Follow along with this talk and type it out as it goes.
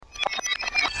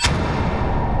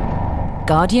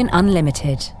Guardian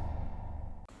Unlimited.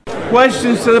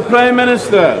 Questions to the Prime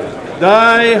Minister.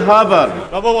 Di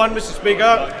Havard. Number one, Mr.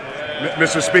 Speaker.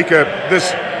 Mr. Speaker,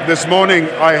 this morning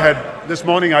I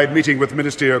had meeting with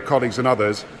ministerial colleagues and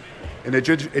others. In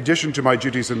addition to my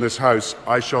duties in this House,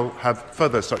 I shall have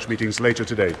further such meetings later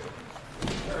today.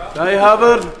 Di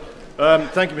Havard.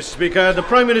 Thank you, Mr. Speaker. The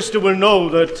Prime Minister will know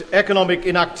that economic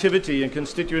inactivity in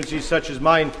constituencies such as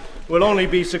mine will only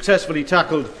be successfully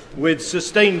tackled with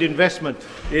sustained investment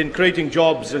in creating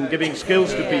jobs and giving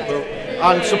skills to people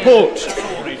and support.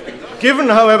 Given,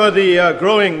 however, the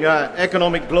growing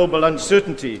economic global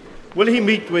uncertainty, will he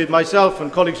meet with myself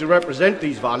and colleagues who represent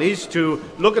these valleys to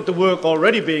look at the work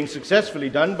already being successfully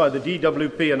done by the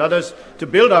DWP and others to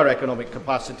build our economic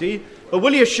capacity? Or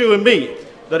will he assure me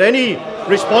that any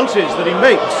responses that he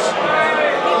makes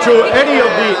to any of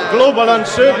the global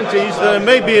uncertainties that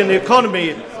may be in the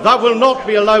economy, that will not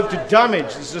be allowed to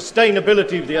damage the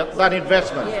sustainability of that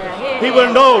investment? He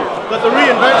will know that the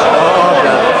reinvention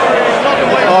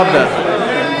of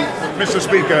Mr.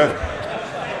 Speaker,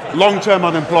 long-term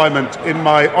unemployment in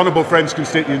my honourable friend's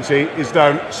constituency is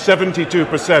down 72%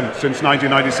 since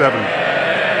 1997.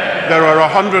 There are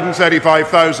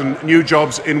 135,000 new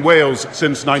jobs in Wales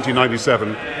since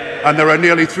 1997, and there are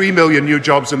nearly 3 million new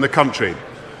jobs in the country.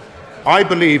 I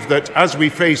believe that as we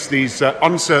face these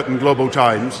uncertain global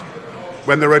times,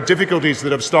 when there are difficulties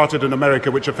that have started in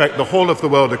America which affect the whole of the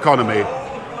world economy,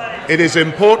 it is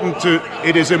important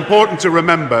to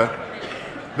remember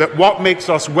that what makes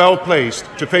us well placed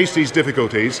to face these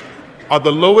difficulties are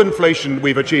the low inflation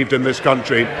we've achieved in this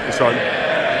country,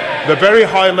 the very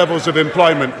high levels of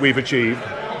employment we've achieved,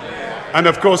 and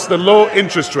of course the low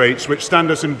interest rates which stand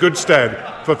us in good stead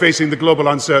for facing the global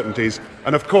uncertainties.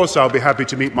 And of course I'll be happy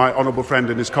to meet my honourable friend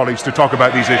and his colleagues to talk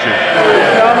about these issues.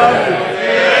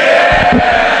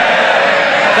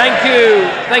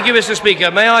 Thank you, Mr.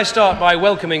 Speaker. May I start by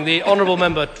welcoming the honourable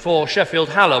member for Sheffield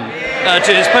Hallam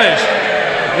to his post.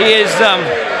 He is,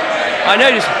 I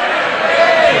noticed,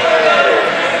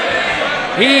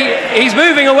 he's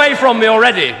moving away from me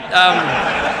already.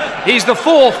 He is the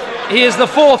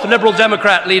fourth Liberal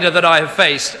Democrat leader that I have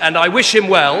faced, and I wish him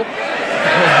well.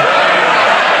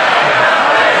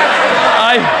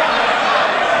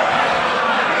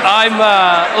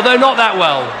 Although not that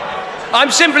well. I'm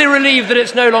simply relieved that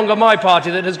it's no longer my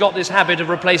party that has got this habit of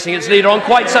replacing its leader on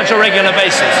quite such a regular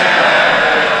basis.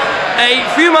 A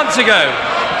few months ago,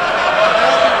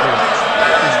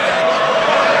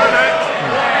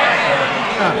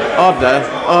 Order.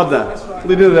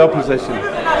 Leader of the Opposition.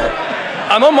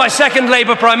 I'm on my second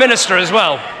Labour Prime Minister as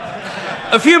well.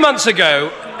 A few months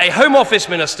ago, a Home Office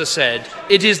minister said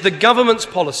it is the government's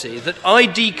policy that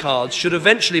ID cards should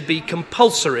eventually be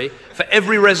compulsory for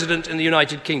every resident in the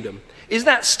United Kingdom. Is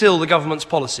that still the government's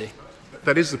policy?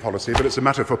 That is the policy, but it's a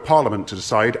matter for Parliament to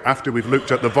decide after we've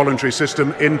looked at the voluntary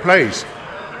system in place.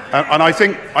 And I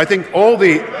think all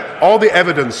the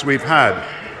evidence we've had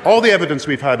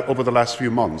over the last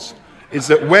few months is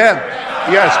that where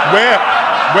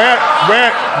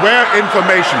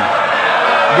information.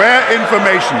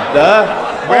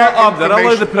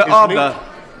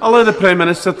 Allow the Prime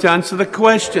Minister to answer the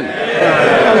question.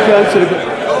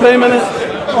 Prime Minister,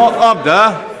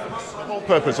 order. The whole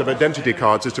purpose of identity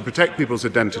cards is to protect people's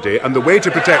identity, and the way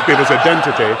to protect people's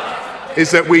identity is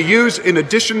that we use, in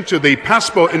addition to the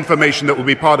passport information that will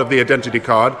be part of the identity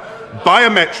card,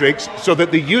 biometrics, so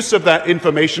that the use of that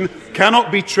information cannot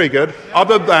be triggered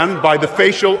other than by the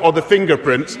facial or the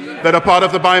fingerprints that are part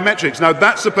of the biometrics. Now,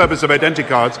 that's the purpose of identity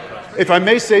cards. If I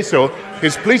may say so,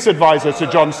 his police advisor, Sir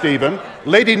John Stephen,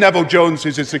 Lady Neville Jones,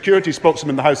 who's his security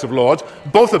spokesman in the House of Lords,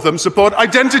 both of them support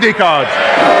identity cards.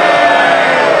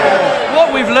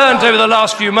 What we've learned over the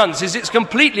last few months is it's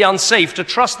completely unsafe to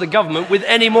trust the government with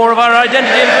any more of our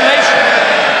identity information.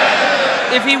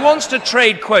 If he wants to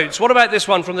trade quotes, what about this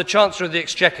one from the Chancellor of the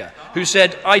Exchequer, who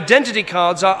said, "Identity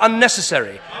cards are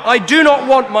unnecessary. I do not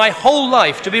want my whole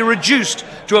life to be reduced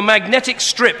to a magnetic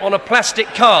strip on a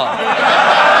plastic card."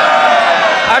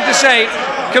 I have to say,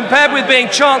 compared with being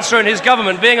Chancellor in his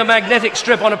government, being a magnetic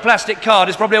strip on a plastic card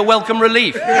is probably a welcome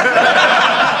relief.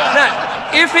 Now,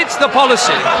 if it's the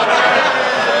policy,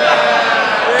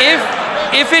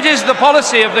 if it is the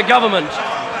policy of the government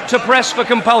to press for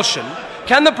compulsion,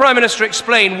 can the Prime Minister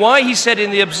explain why he said in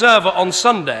The Observer on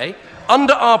Sunday,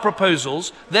 under our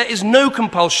proposals, there is no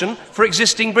compulsion for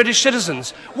existing British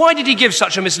citizens? Why did he give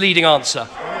such a misleading answer?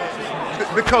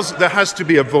 Because there has to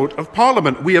be a vote of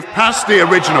Parliament. We have passed the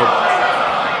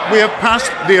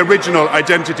original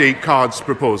identity cards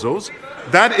proposals.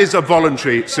 That is a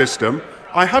voluntary system.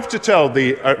 I have to tell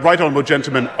the right honourable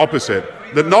gentleman opposite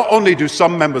that not only do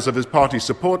some members of his party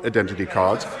support identity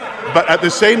cards, but at the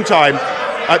same time,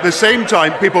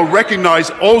 people recognise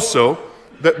also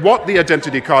that what the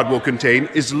identity card will contain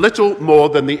is little more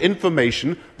than the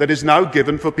information that is now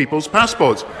given for people's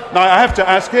passports. Now, I have to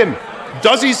ask him,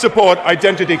 does he support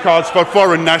identity cards for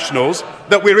foreign nationals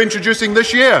that we're introducing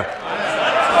this year?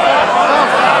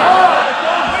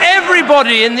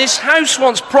 Everybody in this House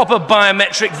wants proper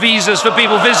biometric visas for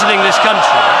people visiting this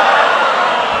country.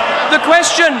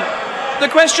 The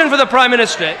question for the Prime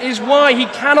Minister is why he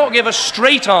cannot give a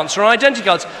straight answer on identity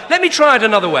cards. Let me try it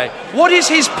another way. What is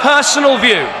his personal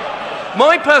view?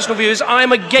 My personal view is I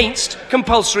am against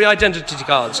compulsory identity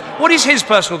cards. What is his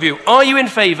personal view? Are you in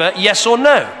favour, yes or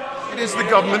no? It is the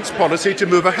government's policy to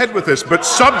move ahead with this, but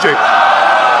subject,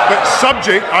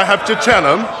 I have to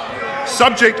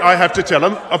tell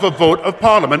him, of a vote of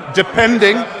Parliament,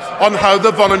 depending on how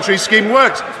the voluntary scheme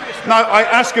works. Now, I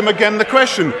ask him again the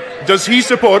question, does he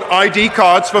support ID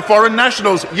cards for foreign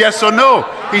nationals, yes or no?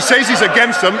 He says he's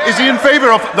against them. Is he in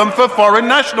favour of them for foreign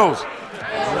nationals?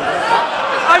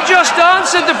 I've just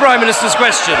answered the Prime Minister's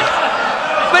question.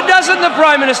 But doesn't the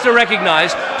Prime Minister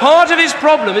recognise part of his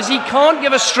problem is he can't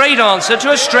give a straight answer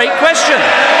to a straight question?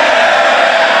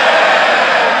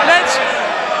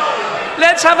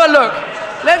 Let's have a look.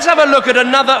 Let's have a look at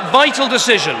another vital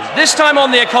decision, this time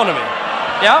on the economy.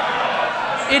 Yeah?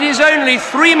 It is only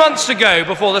 3 months to go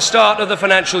before the start of the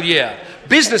financial year.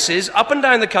 Businesses up and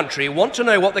down the country want to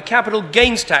know what the capital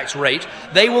gains tax rate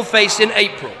they will face in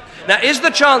April. Now, is the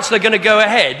Chancellor going to go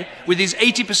ahead with his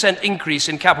 80% increase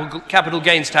in capital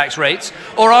gains tax rates,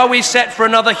 or are we set for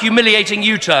another humiliating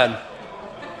U-turn?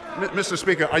 Mr.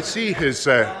 Speaker, I see his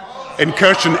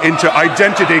incursion into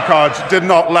identity cards did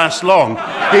not last long.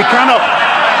 He cannot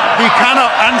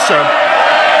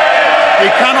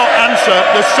answer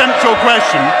the central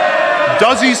question,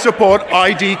 does he support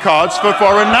ID cards for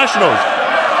foreign nationals?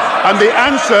 And the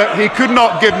answer he could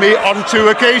not give me on 2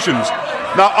 occasions.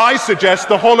 Now, I suggest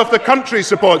the whole of the country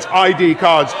supports ID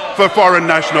cards for foreign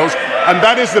nationals, and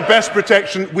that is the best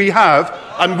protection we have,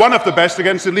 and one of the best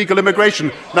against illegal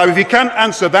immigration. Now, if he can't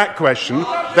answer that question,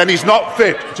 then he's not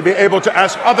fit to be able to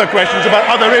ask other questions about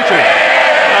other issues.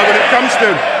 Now,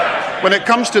 when it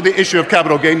comes to the issue of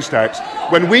capital gains tax,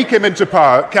 when we came into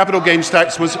power, capital gains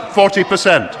tax was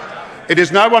 40%. It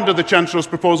is now, under the Chancellor's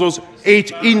proposals,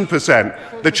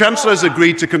 18%. The Chancellor has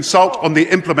agreed to consult on the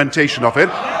implementation of it,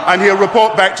 and he'll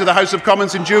report back to the House of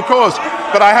Commons in due course.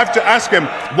 But I have to ask him,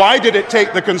 why did it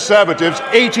take the Conservatives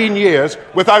 18 years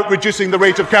without reducing the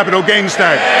rate of capital gains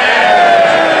tax?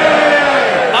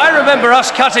 I remember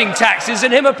us cutting taxes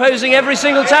and him opposing every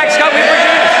single tax cut we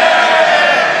produced.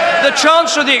 The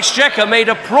Chancellor of the Exchequer made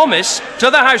a promise to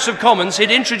the House of Commons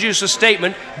he'd introduce a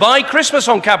statement by Christmas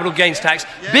on capital gains tax.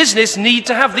 Business need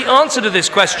to have the answer to this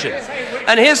question.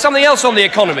 And here's something else on the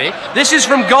economy. This is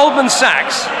from Goldman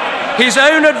Sachs, his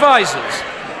own advisors.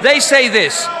 They say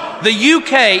this: the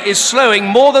UK is slowing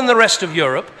more than the rest of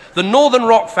Europe. The Northern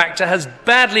Rock factor has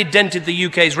badly dented the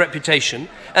UK's reputation,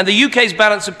 and the UK's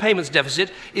balance of payments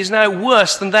deficit is now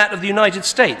worse than that of the United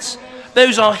States.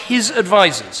 Those are his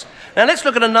advisors. Now let's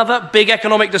look at another big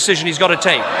economic decision he's got to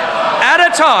take. At a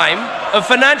time of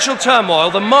financial turmoil,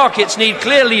 the markets need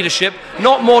clear leadership,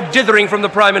 not more dithering from the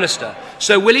Prime Minister.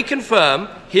 So will he confirm,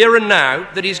 here and now,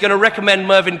 that he's going to recommend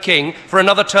Mervyn King for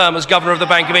another term as Governor of the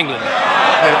Bank of England?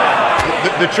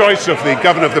 The choice of the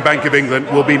Governor of the Bank of England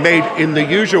will be made in the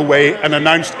usual way and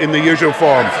announced in the usual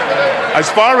form. As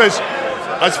far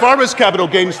as capital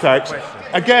gains tax,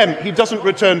 again, he doesn't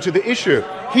return to the issue.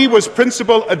 He was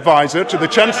principal advisor to the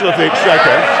Chancellor of the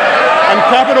Exchequer, and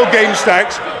capital gains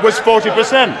tax was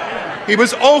 40%. He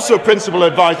was also principal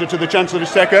advisor to the Chancellor of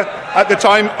the Exchequer at the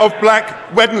time of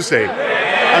Black Wednesday.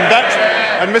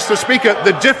 And Mr. Speaker,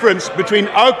 the difference between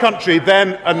our country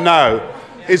then and now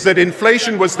is that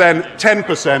inflation was then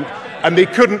 10% and they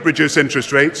couldn't reduce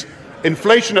interest rates.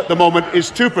 Inflation at the moment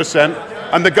is 2%,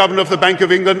 and the Governor of the Bank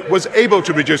of England was able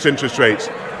to reduce interest rates.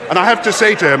 And I have to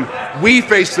say to him, we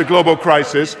face the global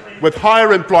crisis with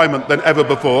higher employment than ever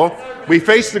before. We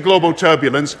face the global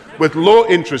turbulence with low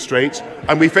interest rates,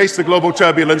 and we face the global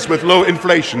turbulence with low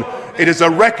inflation. It is a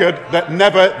record that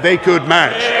never they could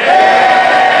match.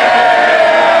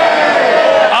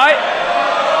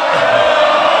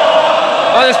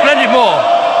 Well, there's plenty more.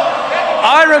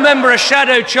 I remember a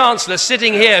shadow chancellor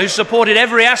sitting here who supported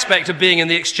every aspect of being in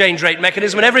the exchange rate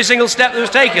mechanism and every single step that was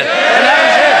taken. And that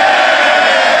was him.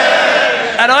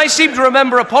 And I seem to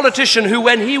remember a politician who,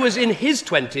 when he was in his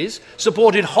 20s,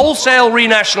 supported wholesale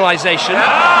renationalisation.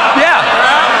 Yeah.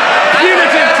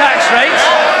 Punitive tax rates.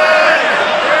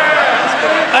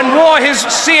 and wore his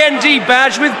CND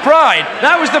badge with pride.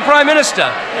 That was the Prime Minister.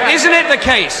 Isn't it the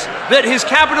case that his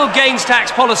capital gains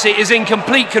tax policy is in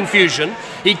complete confusion?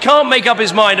 He can't make up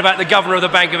his mind about the Governor of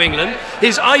the Bank of England.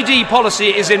 His ID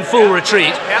policy is in full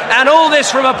retreat. And all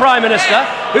this from a Prime Minister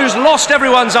who's lost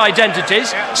everyone's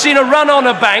identities, seen a run on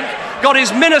a bank, got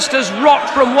his ministers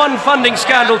rocked from one funding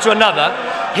scandal to another.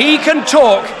 He can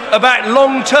talk about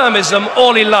long-termism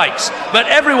all he likes, but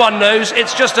everyone knows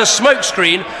it's just a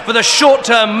smokescreen for the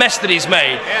short-term mess that he's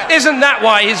made. Isn't that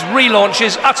why his relaunch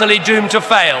is utterly doomed to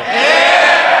fail?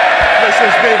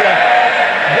 Mr. Speaker,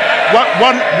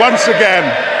 once again,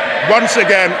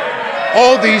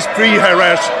 all these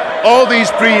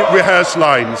pre-rehearsed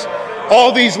lines,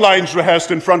 all these lines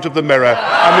rehearsed in front of the mirror,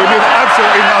 and they mean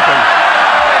absolutely nothing.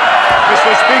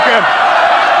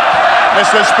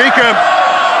 Mr. Speaker,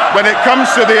 when it comes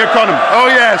to the economy, oh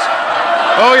yes,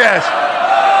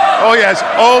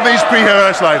 all these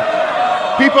pre-rehearsed lines.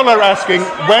 People are asking,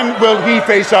 when will he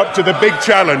face up to the big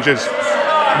challenges?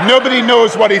 Nobody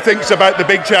knows what he thinks about the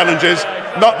big challenges,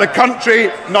 not the country,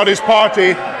 not his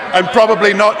party, and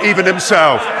probably not even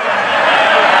himself.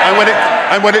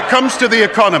 And when it comes to the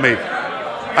economy,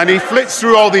 and he flits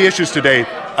through all the issues today,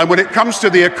 and when it comes to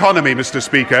the economy, Mr.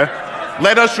 Speaker,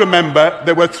 let us remember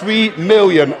there were 3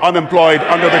 million unemployed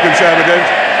under the Conservatives,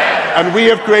 and we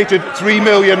have created 3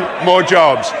 million more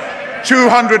jobs.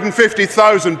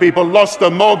 250,000 people lost their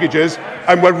mortgages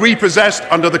and were repossessed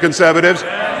under the Conservatives.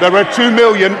 There are 2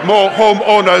 million more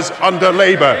homeowners under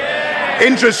Labour.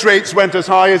 Interest rates went as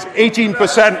high as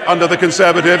 18% under the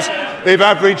Conservatives. They've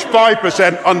averaged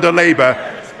 5% under Labour.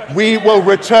 We will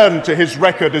return to his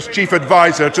record as chief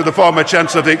advisor to the former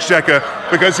Chancellor of the Exchequer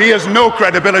because he has no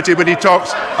credibility when he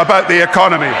talks about the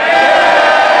economy.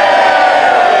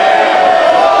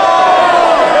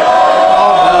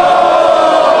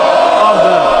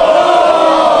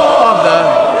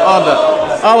 Order.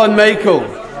 Alan Michael.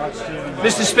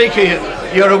 Mr. Speaker,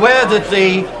 you're aware that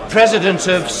the President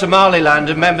of Somaliland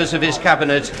and members of his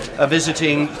cabinet are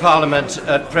visiting Parliament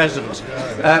at present.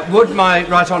 Would my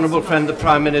right honourable friend, the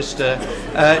Prime Minister,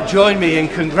 join me in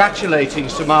congratulating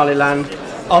Somaliland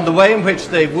on the way in which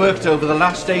they've worked over the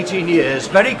last 18 years,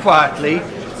 very quietly,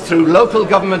 through local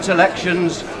government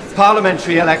elections,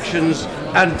 parliamentary elections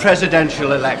and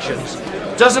presidential elections?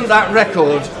 Doesn't that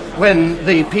record, when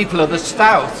the people of the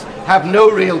South have no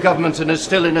real government and are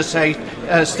still in a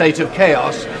state of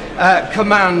chaos,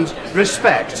 command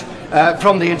respect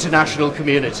from the international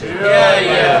community?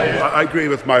 I agree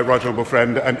with my right honourable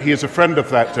friend, and he is a friend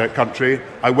of that country.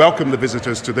 I welcome the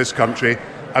visitors to this country,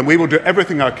 and we will do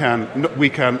everything we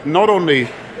can, not only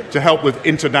to help with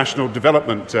international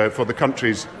development for the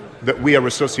countries that we are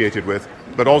associated with,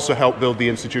 but also help build the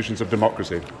institutions of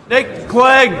democracy. Nick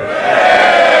Clegg.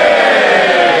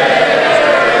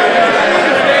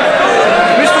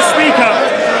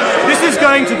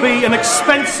 Going to be an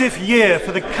expensive year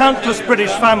for the countless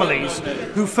British families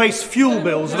who face fuel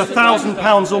bills of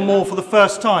 £1,000 or more for the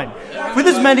first time, with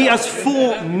as many as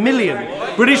 4 million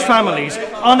British families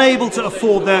unable to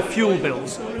afford their fuel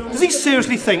bills. Does he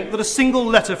seriously think that a single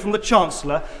letter from the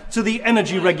Chancellor to the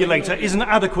energy regulator is an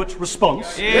adequate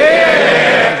response?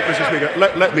 Mr. Speaker,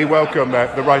 let me welcome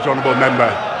the right honourable member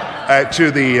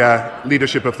to the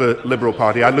leadership of the Liberal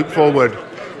Party. I look forward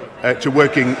to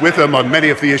working with him on many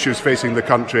of the issues facing the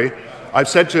country. I've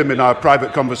said to him in our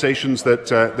private conversations that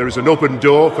there is an open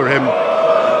door for him,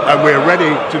 and we're ready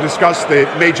to discuss the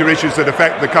major issues that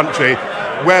affect the country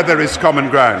where there is common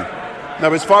ground.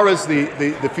 Now, as far as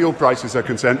the fuel prices are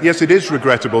concerned, yes, it is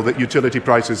regrettable that utility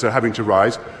prices are having to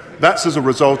rise. That's as a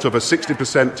result of a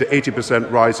 60% to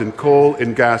 80% rise in coal,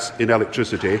 in gas, in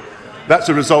electricity. That's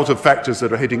a result of factors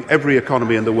that are hitting every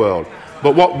economy in the world.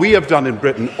 But what we have done in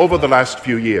Britain over the last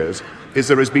few years is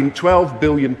there has been £12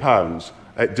 billion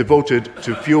devoted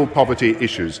to fuel poverty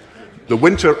issues. The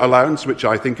winter allowance, which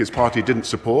I think his party didn't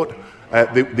support,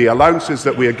 the allowances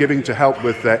that we are giving to help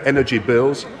with energy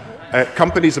bills.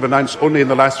 Companies have announced only in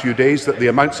the last few days that the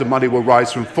amounts of money will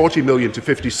rise from 40 million to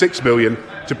 56 million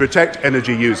to protect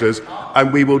energy users,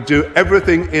 and we will do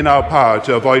everything in our power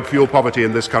to avoid fuel poverty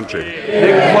in this country.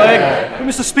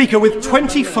 Mr. Speaker, with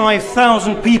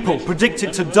 25,000 people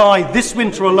predicted to die this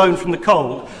winter alone from the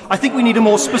cold, I think we need a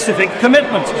more specific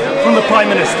commitment from the Prime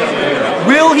Minister.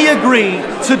 Will he agree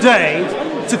today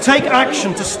to take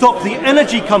action to stop the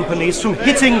energy companies from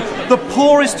hitting the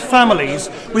poorest families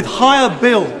with higher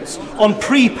bills on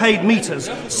prepaid meters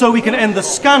so we can end the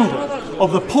scandal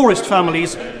of the poorest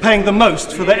families paying the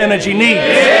most for their energy needs?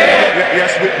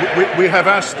 Yes, we have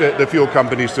asked the fuel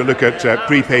companies to look at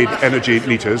prepaid energy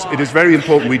meters. It is very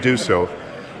important we do so.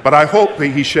 But I hope that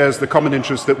he shares the common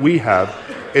interest that we have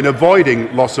in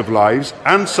avoiding loss of lives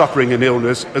and suffering and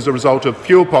illness as a result of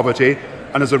fuel poverty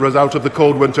and as a result of the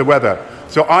cold winter weather.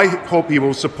 So I hope he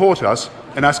will support us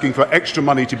in asking for extra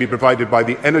money to be provided by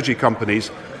the energy companies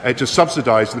to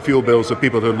subsidise the fuel bills of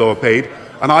people who are lower paid.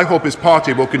 And I hope his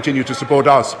party will continue to support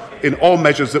us in all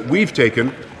measures that we've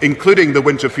taken, including the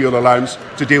winter fuel allowance,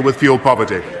 to deal with fuel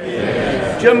poverty.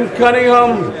 Jim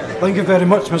Cunningham. Thank you very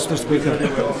much, Mr. Speaker.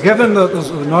 Given that there's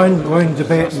an ongoing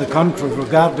debate in the country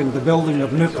regarding the building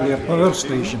of nuclear power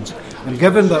stations, and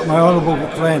given that my honourable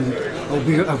friend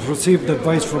have received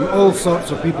advice from all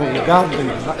sorts of people regarding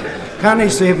that, can he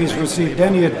say if he's received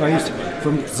any advice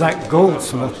from Zach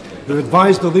Goldsmith, who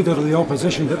advised the Leader of the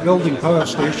Opposition that building power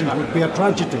stations would be a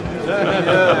tragedy?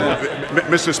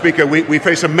 Mr. Speaker, we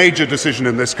face a major decision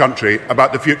in this country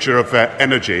about the future of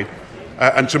energy.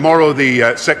 And tomorrow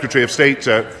the Secretary of State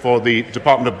for the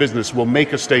Department of Business will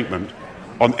make a statement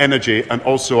on energy and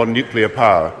also on nuclear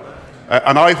power.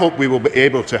 And I hope we will be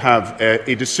able to have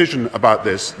a decision about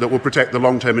this that will protect the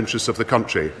long-term interests of the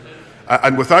country.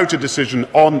 And without a decision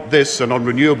on this and on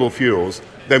renewable fuels,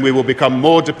 then we will become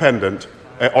more dependent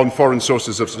on foreign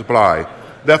sources of supply.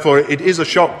 Therefore, it is a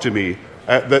shock to me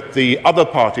that the other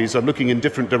parties are looking in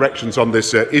different directions on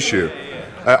this issue.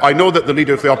 I know that the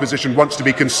Leader of the Opposition wants to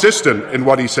be consistent in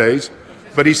what he says,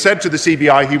 but he said to the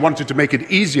CBI he wanted to make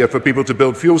it easier for people to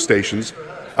build fuel stations,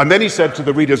 and then he said to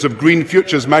the readers of Green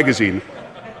Futures magazine,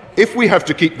 if we have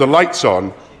to keep the lights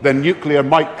on, then nuclear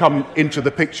might come into the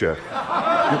picture.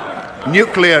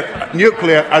 Nuclear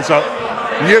as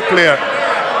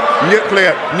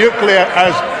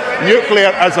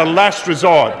a last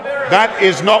resort. That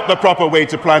is not the proper way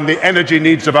to plan the energy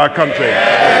needs of our country.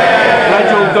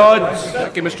 Nigel Dodds.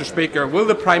 Thank you, Mr. Speaker. Will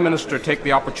the Prime Minister take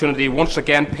the opportunity once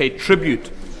again pay tribute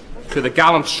to the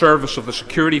gallant service of the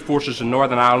security forces in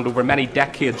Northern Ireland over many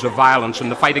decades of violence in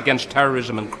the fight against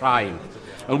terrorism and crime?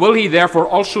 And will he therefore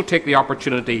also take the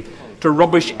opportunity to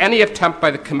rubbish any attempt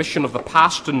by the Commission of the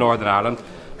past in Northern Ireland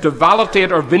to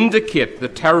validate or vindicate the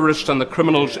terrorists and the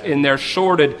criminals in their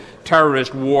sordid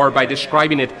terrorist war by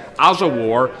describing it as a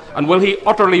war? And will he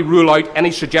utterly rule out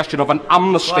any suggestion of an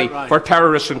amnesty for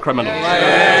terrorists and criminals?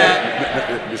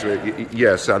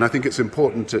 Yes, and I think it's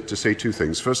important to say two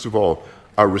things. First of all,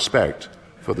 our respect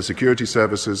for the security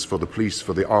services, for the police,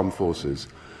 for the armed forces,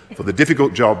 for the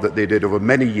difficult job that they did over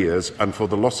many years and for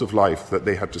the loss of life that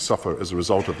they had to suffer as a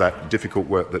result of that difficult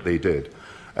work that they did.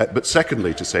 But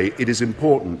secondly, to say it is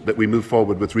important that we move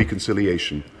forward with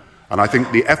reconciliation. And I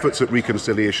think the efforts at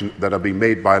reconciliation that are being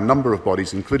made by a number of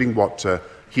bodies, including what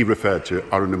he referred to,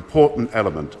 are an important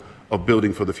element of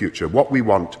building for the future. What we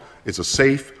want is a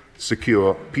safe,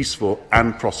 secure, peaceful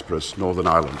and prosperous Northern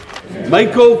Ireland.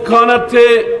 Michael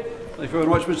Connaughton. Thank you very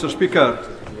much, Mr. Speaker.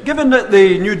 Given that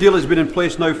the New Deal has been in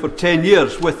place now for 10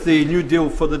 years with the New Deal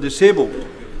for the disabled,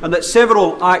 and that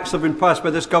several acts have been passed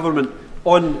by this government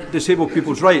on disabled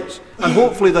people's rights, and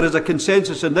hopefully there is a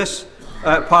consensus in this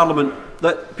Parliament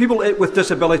that people with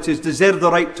disabilities deserve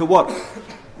the right to work,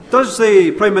 does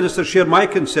the Prime Minister share my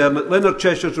concern that Leonard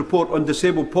Cheshire's report on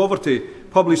disabled poverty,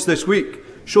 published this week,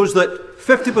 shows that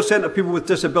 50% of people with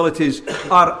disabilities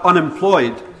are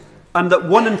unemployed, and that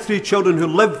 1 in 3 children who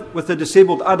live with a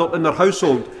disabled adult in their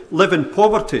household live in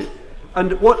poverty?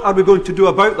 And what are we going to do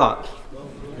about that?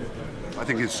 I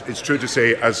think it's true to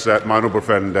say, as my honourable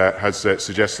friend has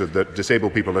suggested, that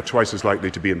disabled people are twice as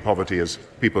likely to be in poverty as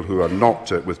people who are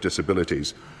not with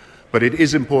disabilities. But it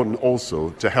is important also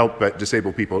to help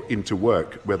disabled people into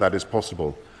work where that is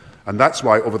possible. And that's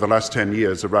why over the last 10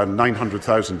 years, around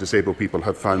 900,000 disabled people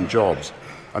have found jobs.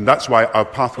 And that's why our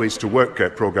Pathways to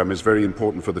Work programme is very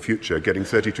important for the future, getting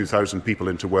 32,000 people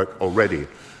into work already.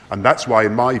 And that's why,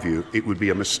 in my view, it would be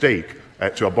a mistake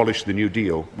to abolish the New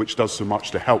Deal, which does so much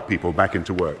to help people back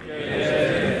into work.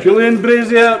 Julian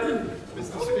Brazier.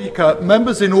 Mr. Speaker,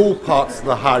 members in all parts of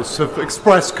the House have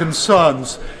expressed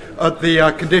concerns at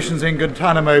the conditions in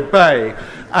Guantanamo Bay,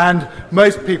 and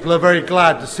most people are very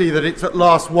glad to see that it's at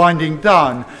last winding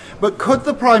down. But could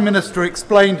the Prime Minister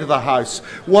explain to the House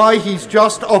why he's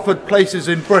just offered places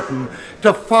in Britain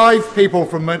to 5 people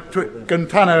from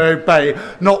Guantanamo Bay,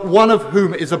 not one of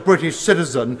whom is a British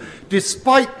citizen,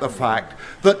 despite the fact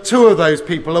that 2 of those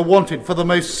people are wanted for the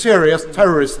most serious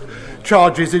terrorist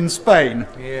charges in Spain?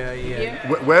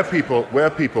 Where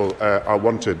people are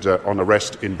wanted on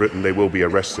arrest in Britain, they will be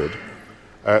arrested.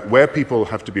 Where people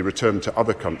have to be returned to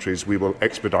other countries, we will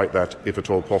expedite that if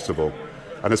at all possible.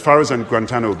 And as far as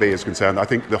Guantanamo Bay is concerned, I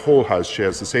think the whole House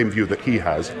shares the same view that he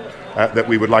has, that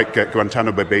we would like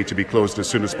Guantanamo Bay to be closed as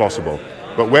soon as possible.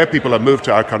 But where people are moved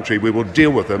to our country, we will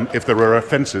deal with them if there are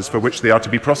offences for which they are to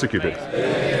be prosecuted.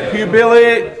 Hugh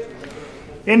Bailey.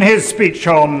 In his speech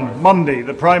on Monday,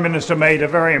 the Prime Minister made a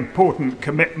very important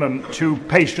commitment to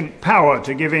patient power,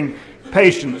 to giving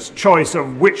patients choice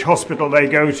of which hospital they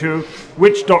go to,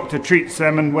 which doctor treats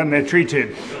them and when they're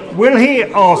treated. Will he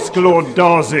ask Lord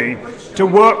Darzi to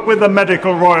work with the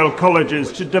medical royal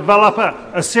colleges to develop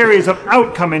a series of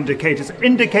outcome indicators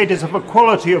of a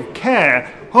quality of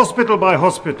care, hospital by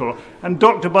hospital and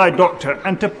doctor by doctor,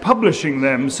 and to publishing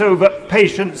them so that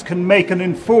patients can make an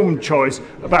informed choice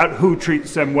about who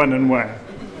treats them when and where?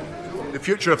 The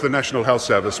future of the National Health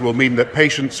Service will mean that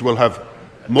patients will have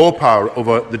more power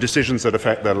over the decisions that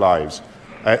affect their lives.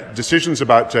 Decisions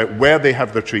about where they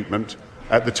have their treatment,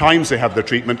 at the times they have their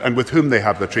treatment and with whom they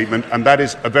have their treatment, and that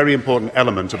is a very important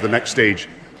element of the next stage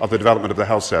of the development of the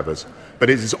health service. But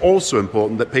it is also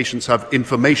important that patients have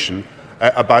information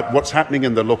about what's happening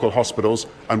in the local hospitals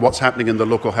and what's happening in the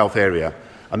local health area.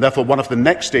 And therefore, one of the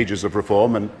next stages of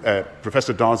reform, and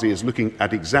Professor Darzi is looking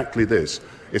at exactly this,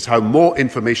 is how more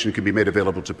information can be made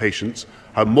available to patients,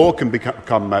 how more can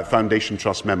become Foundation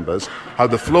Trust members, how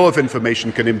the flow of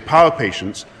information can empower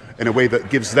patients in a way that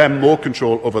gives them more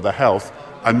control over their health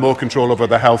and more control over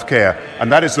their health care.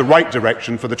 And that is the right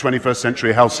direction for the 21st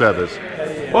century health service.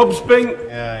 Bob Spink.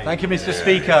 Thank you, Mr.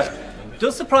 Speaker.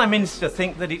 Does the Prime Minister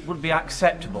think that it would be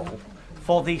acceptable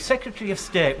for the Secretary of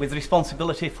State with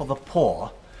responsibility for the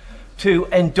poor to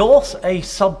endorse a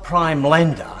subprime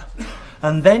lender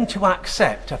and then to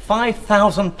accept a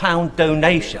 £5,000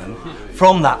 donation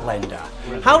from that lender?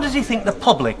 How does he think the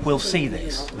public will see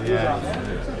this?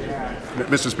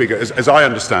 Mr. Speaker, as I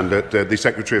understand it, the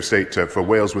Secretary of State for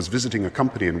Wales was visiting a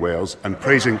company in Wales and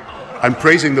praising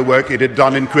the work it had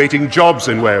done in creating jobs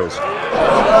in Wales.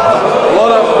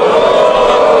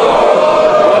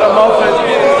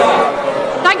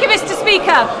 Thank you, Mr.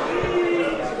 Speaker.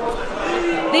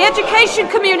 The education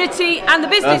community and the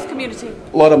business community.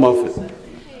 Laura Moffat.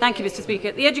 Thank you, Mr.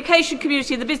 Speaker. The education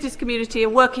community and the business community are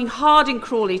working hard in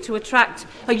Crawley to attract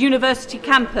a university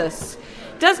campus.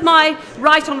 Does my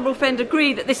right honourable friend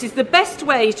agree that this is the best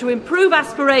way to improve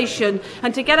aspiration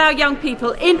and to get our young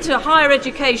people into higher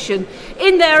education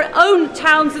in their own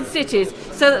towns and cities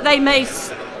so that they may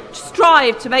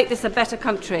strive to make this a better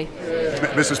country?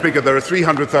 Mr. Speaker, there are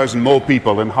 300,000 more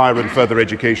people in higher and further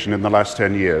education in the last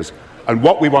 10 years. And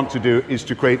what we want to do is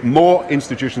to create more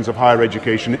institutions of higher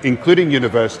education, including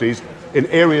universities, in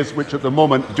areas which at the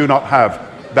moment do not have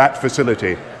that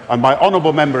facility. And my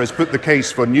honourable member has put the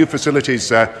case for new facilities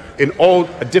in all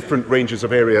different ranges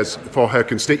of areas for her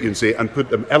constituency and put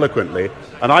them eloquently.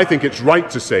 And I think it's right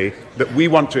to say that we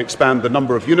want to expand the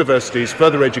number of universities,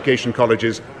 further education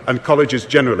colleges and colleges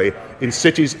generally in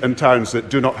cities and towns that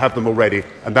do not have them already.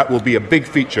 And that will be a big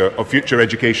feature of future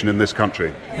education in this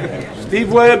country.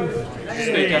 Steve Webb.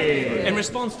 Speaker, in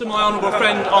response to my honourable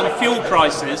friend on fuel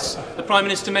prices, the Prime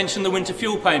Minister mentioned the winter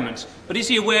fuel payment. But is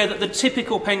he aware that the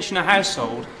typical pensioner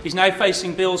household is now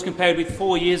facing bills compared with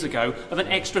 4 years ago of an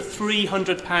extra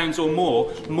 £300 or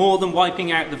more than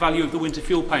wiping out the value of the winter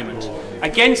fuel payment?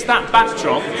 Against that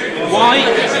backdrop, why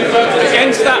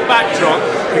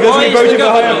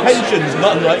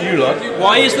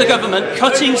is the government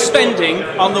cutting spending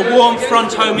on the Warm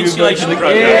Front home insulation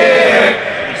programme?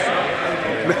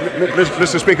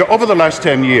 Mr. Speaker, over the last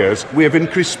 10 years, we have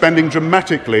increased spending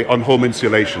dramatically on home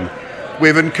insulation. We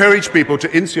have encouraged people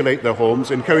to insulate their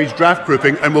homes, encouraged draft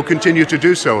proofing, and will continue to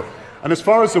do so. And as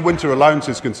far as the winter allowance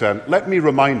is concerned, let me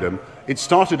remind him, it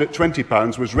started at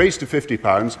 £20, was raised to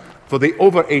 £50. For the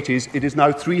over 80s, it is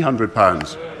now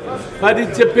 £300. Paddy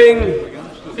Tipping.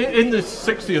 In the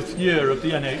 60th year of the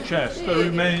NHS, there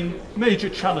remain major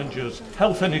challenges,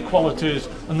 health inequalities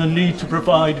and the need to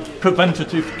provide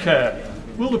preventative care.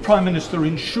 Will the Prime Minister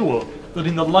ensure that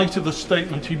in the light of the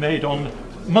statement he made on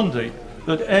Monday,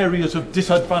 that areas of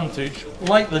disadvantage,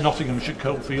 like the Nottinghamshire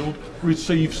coalfield,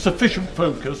 receive sufficient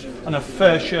focus and a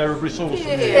fair share of resources?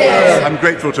 I'm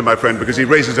grateful to my friend because he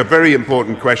raises a very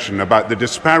important question about the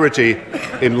disparity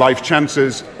in life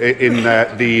chances, in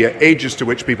the ages to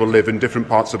which people live in different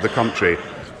parts of the country,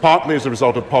 partly as a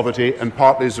result of poverty and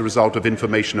partly as a result of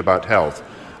information about health.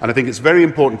 And I think it's very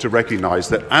important to recognise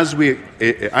that as we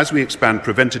expand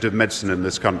preventative medicine in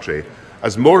this country,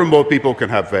 as more and more people can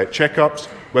have check-ups,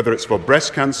 whether it's for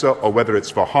breast cancer or whether it's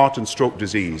for heart and stroke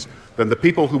disease, then the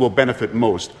people who will benefit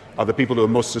most are the people who are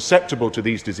most susceptible to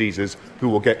these diseases, who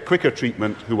will get quicker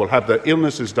treatment, who will have their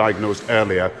illnesses diagnosed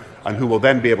earlier, and who will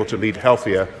then be able to lead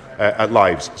healthier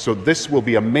lives. So this will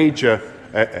be a major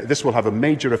this will have a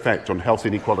major effect on health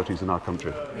inequalities in our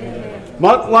country.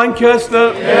 Mark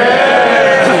Lancaster.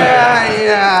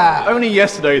 Only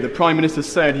yesterday, the Prime Minister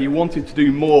said he wanted to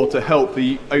do more to help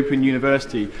the Open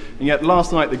University, and yet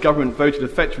last night the government voted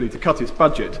effectively to cut its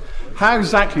budget. How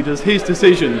exactly does his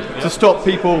decision to stop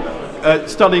people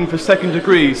studying for second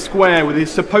degrees square with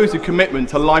his supposed commitment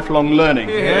to lifelong learning?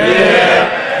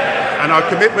 And our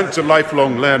commitment to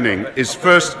lifelong learning is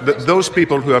first that those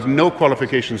people who have no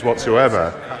qualifications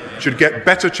whatsoever should get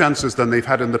better chances than they've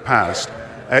had in the past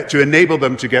to enable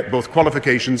them to get both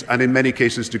qualifications and, in many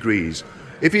cases, degrees.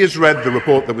 If he has read the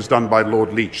report that was done by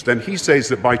Lord Leach, then he says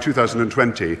that by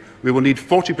 2020 we will need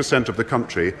 40% of the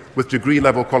country with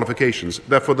degree-level qualifications.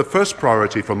 Therefore, the first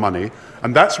priority for money,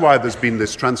 and that's why there's been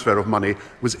this transfer of money,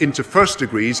 was into first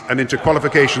degrees and into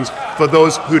qualifications for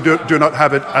those who do not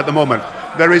have it at the moment.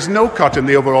 There is no cut in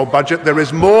the overall budget. There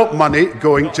is more money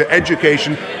going to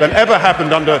education than ever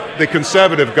happened under the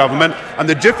Conservative government, and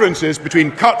the difference is between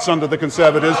cuts under the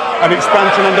Conservatives and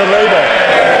expansion under Labour.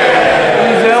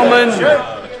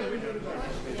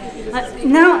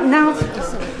 Now,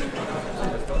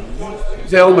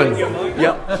 Zelman.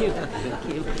 Thank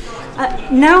you.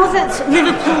 Now that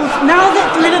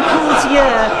Liverpool's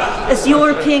year as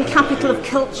European capital of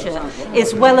culture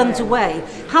is well underway,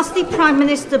 has the Prime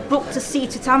Minister booked a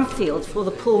seat at Anfield for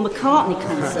the Paul McCartney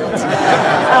concert?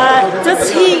 Does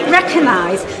he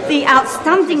recognise the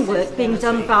outstanding work being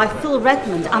done by Phil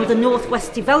Redmond and the North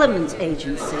West Development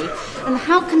Agency? And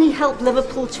how can he help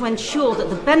Liverpool to ensure that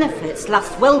the benefits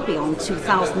last well beyond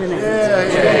 2008?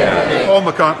 The Paul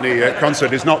McCartney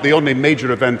concert is not the only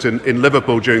major event in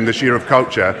Liverpool during this year of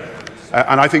culture.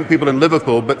 And I think people in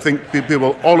Liverpool, but think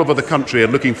people all over the country, are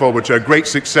looking forward to a great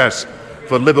success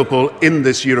for Liverpool in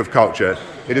this year of culture.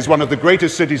 It is one of the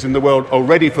greatest cities in the world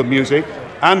already for music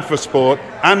and for sport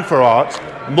and for art.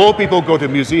 More people go to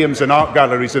museums and art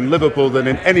galleries in Liverpool than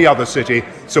in any other city,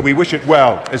 so we wish it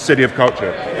well as City of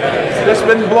Culture.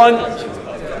 Desmond Blunt.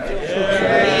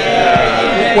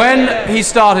 When he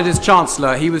started as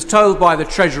Chancellor, he was told by the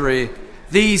Treasury,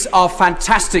 these are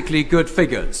fantastically good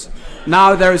figures.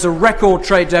 Now there is a record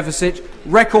trade deficit,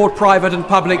 record private and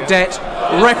public debt,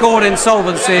 record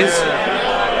insolvencies.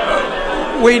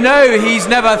 We know he's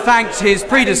never thanked his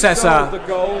predecessor,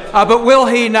 but will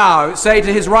he now say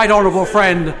to his right honourable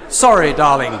friend, sorry,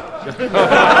 darling?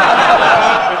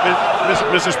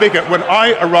 Mr. Speaker, when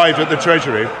I arrived at the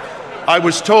Treasury, I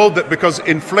was told that because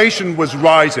inflation was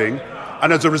rising,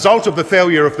 and as a result of the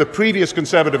failure of the previous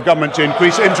Conservative government to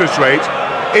increase interest rates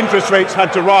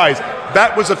had to rise.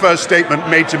 That was the first statement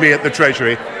made to me at the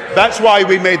Treasury. That's why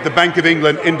we made the Bank of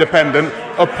England independent,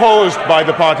 opposed by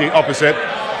the party opposite.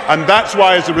 And that's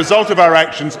why, as a result of our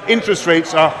actions, interest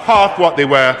rates are half what they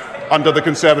were under the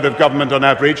Conservative government on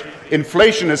average.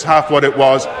 Inflation is half what it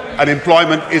was, and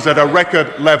employment is at a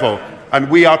record level. And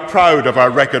we are proud of our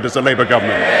record as a Labour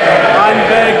government.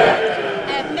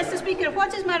 Mr. Speaker,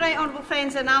 what is my right honourable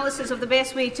friend's analysis of the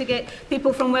best way to get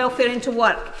people from welfare into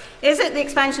work? Is it the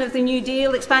expansion of the New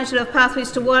Deal, expansion of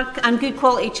pathways to work and good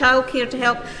quality childcare to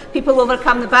help people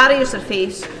overcome the barriers they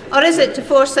face? Or is it to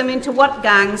force them into work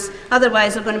gangs,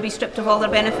 otherwise they're going to be stripped of all their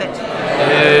benefit?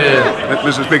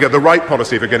 Mr. Speaker, the right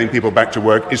policy for getting people back to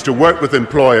work is to work with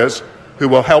employers who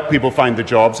will help people find the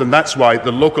jobs, and that's why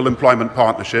the local employment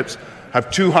partnerships have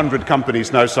 200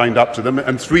 companies now signed up to them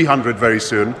and 300 very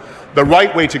soon. The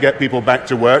right way to get people back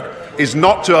to work is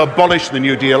not to abolish the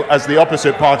New Deal, as the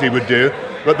opposite party would do,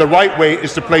 but the right way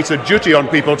is to place a duty on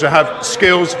people to have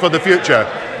skills for the future.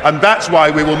 And that's why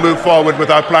we will move forward with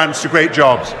our plans to create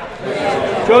jobs.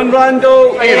 John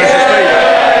Randall.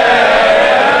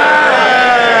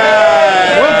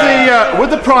 Would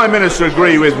the Prime Minister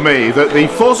agree with me that the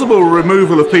forcible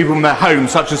removal of people from their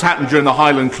homes, such as happened during the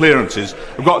Highland clearances,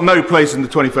 have got no place in the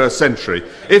 21st century?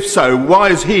 If so, why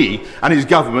is he and his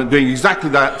government doing exactly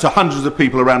that to hundreds of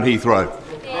people around Heathrow?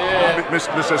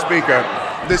 Mr. Speaker,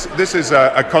 this is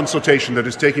a consultation that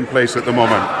is taking place at the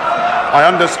moment. I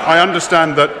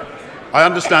understand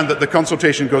that the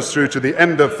consultation goes through to the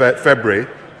end of February.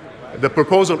 The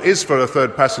proposal is for a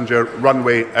third passenger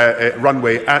runway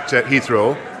at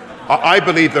Heathrow. I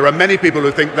believe there are many people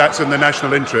who think that's in the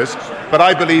national interest, but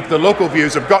I believe the local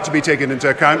views have got to be taken into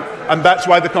account, and that's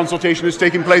why the consultation is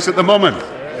taking place at the moment.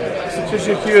 Thank you,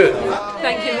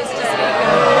 Mr.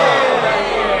 Speaker.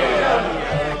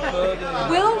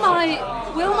 Will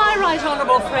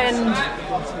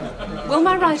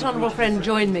my right honourable friend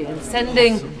join me in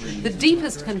sending the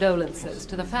deepest condolences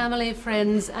to the family,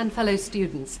 friends and fellow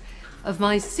students of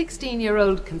my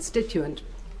 16-year-old constituent,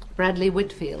 Bradley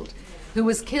Whitfield, who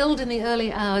was killed in the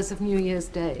early hours of New Year's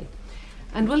Day?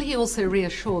 And will he also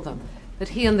reassure them that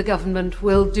he and the government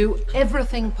will do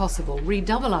everything possible,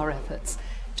 redouble our efforts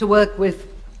to work with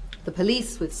the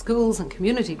police, with schools and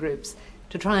community groups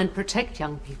to try and protect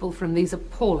young people from these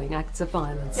appalling acts of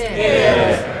violence.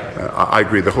 I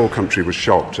agree. The whole country was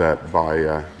shocked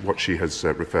by what she has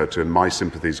referred to, and my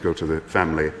sympathies go to the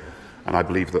family. And I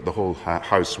believe that the whole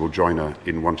House will join her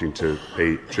in wanting to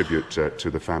pay tribute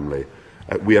to the family.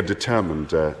 We are determined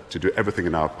to do everything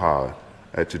in our power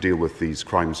to deal with these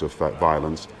crimes of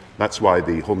violence. That's why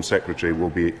the Home Secretary will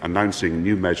be announcing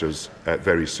new measures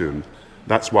very soon.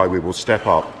 That's why we will step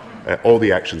up all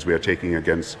the actions we are taking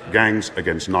against gangs,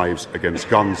 against knives, against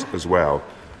guns as well.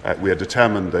 We are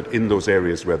determined that in those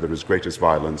areas where there is greatest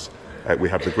violence, we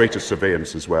have the greatest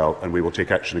surveillance as well, and we will take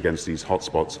action against these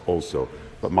hotspots also.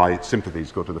 But my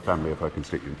sympathies go to the family of her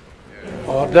constituent.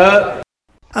 Order.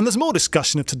 And there's more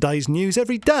discussion of today's news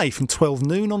every day from 12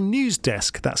 noon on News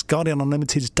Desk. That's Guardian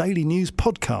Unlimited's daily news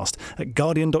podcast at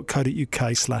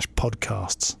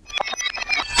guardian.co.uk/podcasts.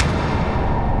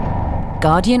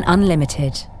 Guardian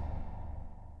Unlimited.